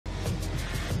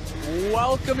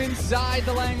Welcome inside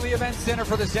the Langley Event Center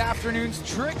for this afternoon's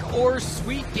Trick or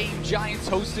Sweet game. Giants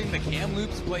hosting the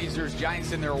Kamloops Blazers.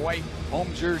 Giants in their white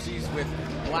home jerseys with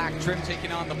black trim,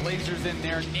 taking on the Blazers in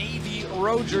their navy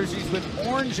road jerseys with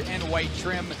orange and white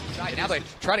trim. And now they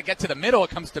try to get to the middle. It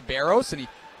comes to Barros, and he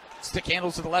stick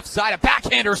handles to the left side. A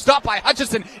backhander stopped by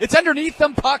Hutchison. It's underneath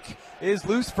them. Puck is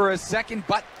loose for a second,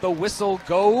 but the whistle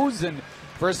goes. And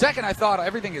for a second, I thought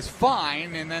everything is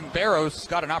fine, and then Barros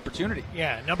got an opportunity.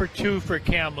 Yeah, number 2 for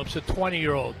Kamloops, a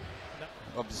 20-year-old.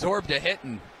 Absorbed a hit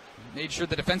and made sure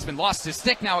the defenseman lost his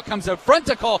stick. Now it comes out front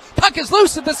to Cole. Puck is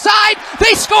loose at the side.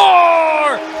 They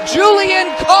score! Julian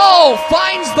Cole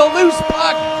finds the loose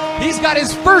puck. He's got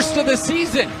his first of the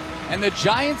season, and the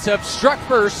Giants have struck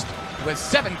first with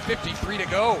 7:53 to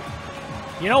go.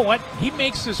 You know what? He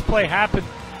makes this play happen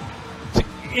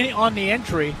on the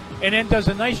entry, and then does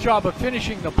a nice job of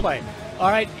finishing the play. All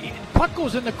right, puck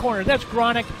goes in the corner. That's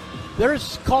Gronick.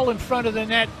 There's Cole in front of the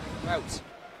net. Out.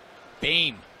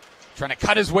 Bame trying to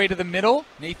cut his way to the middle.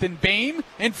 Nathan Bame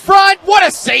in front. What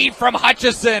a save from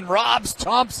Hutchison. Robs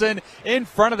Thompson in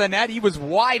front of the net. He was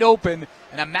wide open,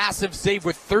 and a massive save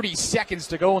with 30 seconds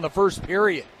to go in the first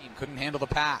period. He couldn't handle the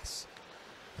pass.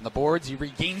 On the boards, he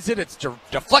regains it. It's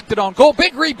deflected on goal.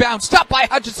 Big rebound. Stopped by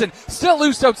Hutchison. Still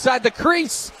loose outside the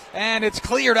crease. And it's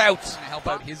cleared out. To help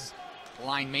out his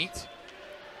line mate.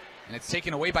 And it's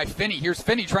taken away by Finney. Here's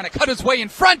Finney trying to cut his way in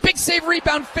front. Big save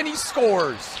rebound. Finney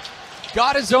scores.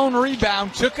 Got his own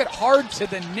rebound. Took it hard to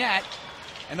the net.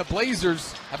 And the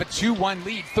Blazers have a 2-1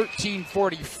 lead.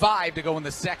 13:45 to go in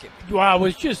the second. Wow, it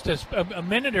was just a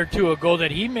minute or two ago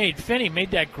that Finney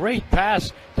made that great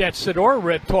pass that Sador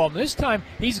ripped to him. This time,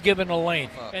 he's given a lane.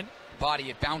 And body,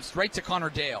 it bounced right to Connor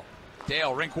Dale.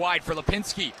 Dale, rink wide for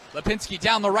Lipinski. Lipinski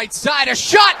down the right side. A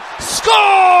shot! Scores!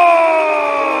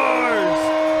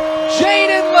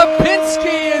 Jaden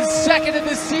Lipinski is second of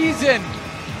the season.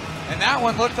 And that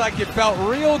one looked like it felt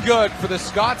real good for the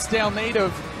Scottsdale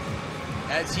native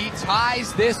as he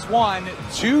ties this one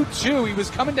 2-2. He was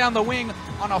coming down the wing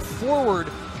on a forward,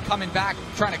 coming back,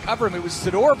 trying to cover him. It was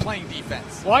Sador playing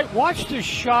defense. Watch this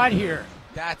shot here.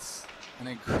 That's an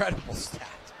incredible stat.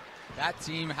 That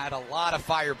team had a lot of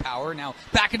firepower. Now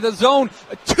back into the zone.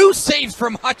 2 saves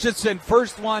from Hutchison.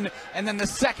 First one, and then the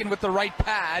second with the right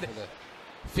pad.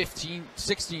 The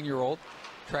 16-year-old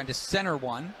trying to center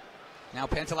one. Now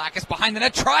Pantelakis behind the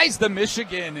net, tries the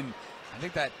Michigan, and I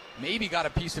think that maybe got a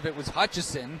piece of it was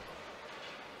Hutchison.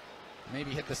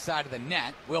 Maybe hit the side of the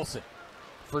net. Wilson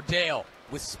for Dale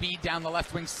with speed down the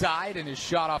left wing side, and his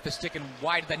shot off his stick and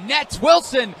wide of the net.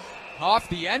 Wilson off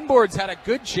the end boards had a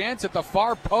good chance at the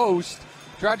far post.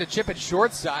 Tried to chip it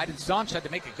short side, and Sanch had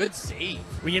to make a good save.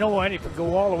 Well, you know what? If we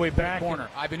go all the way back. Corner,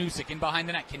 Ivanusik in behind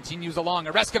the net, continues along.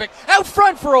 Areskovic out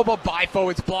front for Oba Bifo.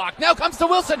 It's blocked. Now comes to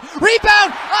Wilson.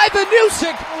 Rebound.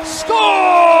 Ivanusik scores!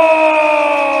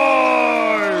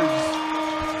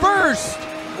 First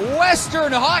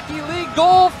Western Hockey League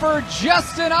goal for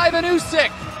Justin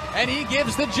Ivanusik. And he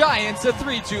gives the Giants a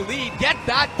 3-2 lead. Get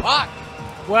that puck.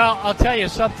 Well, I'll tell you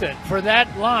something. For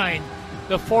that line,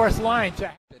 the fourth line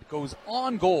to it goes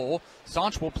on goal.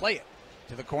 Sanch will play it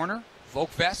to the corner.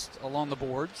 Volkvest along the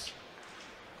boards.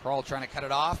 Kral trying to cut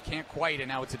it off. Can't quite, and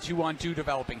now it's a 2-on-2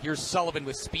 developing. Here's Sullivan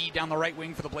with speed down the right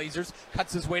wing for the Blazers.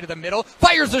 Cuts his way to the middle.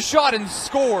 Fires a shot and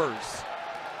scores.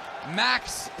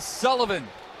 Max Sullivan.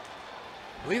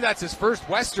 I believe that's his first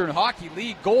Western Hockey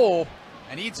League goal,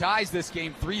 and he ties this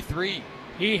game 3-3.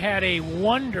 He had a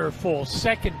wonderful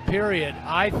second period,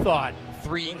 I thought.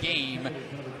 3 game.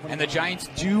 And the Giants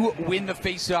do win the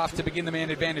faceoff to begin the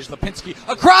man advantage. Lipinski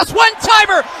across,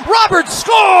 one-timer! Roberts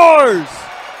scores!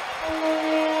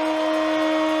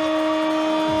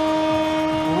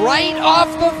 Right off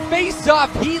the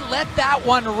faceoff, he let that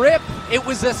one rip. It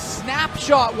was a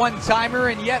snapshot one-timer,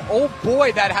 and yet, oh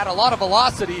boy, that had a lot of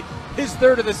velocity. His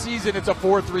third of the season, it's a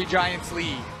 4-3 Giants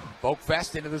lead.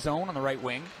 Volkvest into the zone on the right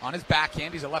wing. On his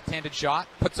backhand, he's a left-handed shot.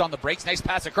 Puts on the brakes. Nice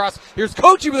pass across. Here's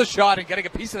Kochi with a shot, and getting a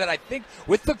piece of that, I think,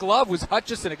 with the glove was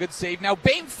Hutchison. A good save. Now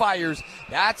Bame fires.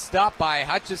 That's stopped by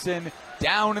Hutchison.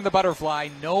 Down in the butterfly.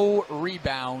 No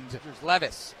rebound. Here's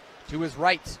Levis to his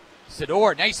right.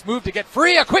 Sador, nice move to get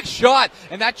free. A quick shot,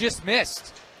 and that just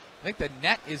missed. I think the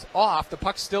net is off. The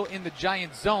puck's still in the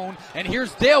Giants zone. And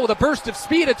here's Dale with a burst of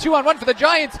speed. A 2-on-1 for the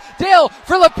Giants. Dale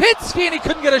for Lipinski, and he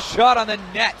couldn't get a shot on the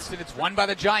net. And it's won by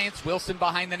the Giants. Wilson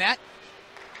behind the net.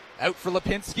 Out for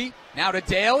Lipinski. Now to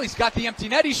Dale. He's got the empty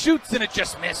net. He shoots, and it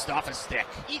just missed off a stick.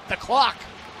 Eat the clock.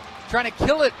 Trying to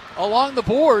kill it along the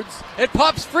boards. It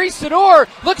pops free. Sador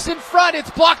looks in front. It's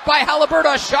blocked by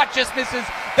Halliburton. A shot just misses.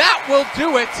 That will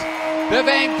do it. The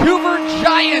Vancouver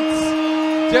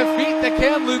Giants defeat the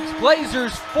Kamloops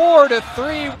Blazers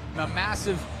 4-3. A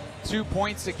massive 2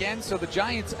 points again, so the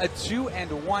Giants a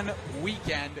 2-1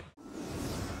 weekend.